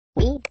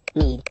We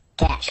need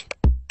cash.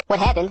 What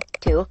happened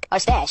to our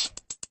stash?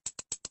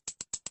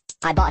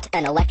 I bought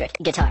an electric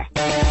guitar.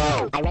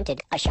 I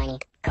rented a shiny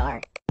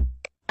car.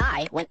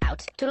 I went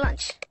out to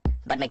lunch,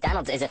 but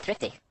McDonald's is a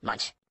thrifty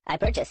munch. I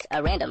purchased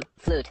a random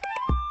flute.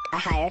 I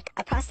hired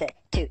a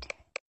prostitute.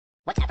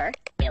 Whatever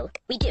will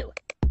we do?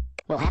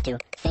 We'll have to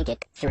think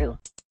it through.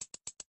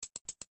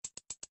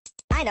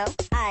 I know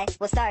I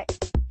will start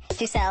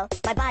to sell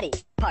my body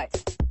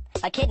parts.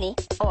 A kidney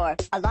or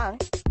a lung,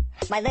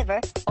 my liver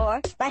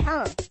or my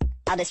hung.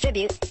 I'll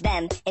distribute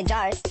them in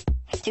jars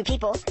to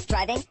people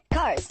driving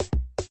cars.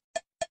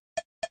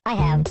 I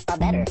have a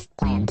better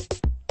plan.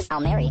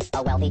 I'll marry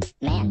a wealthy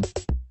man.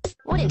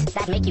 Wouldn't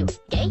that make you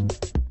gay?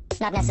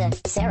 Not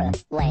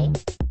necessarily.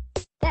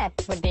 That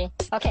would be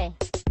okay.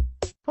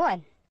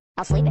 What?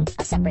 I'll sleep in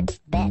a separate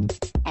bed,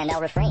 and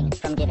I'll refrain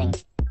from giving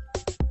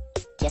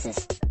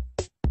kisses.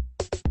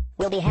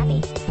 We'll be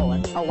happy for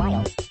a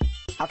while.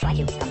 I'll try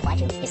to comply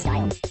to his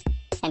style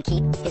and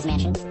keep his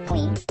mansion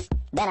clean.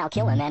 Then I'll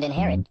kill him and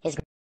inherit his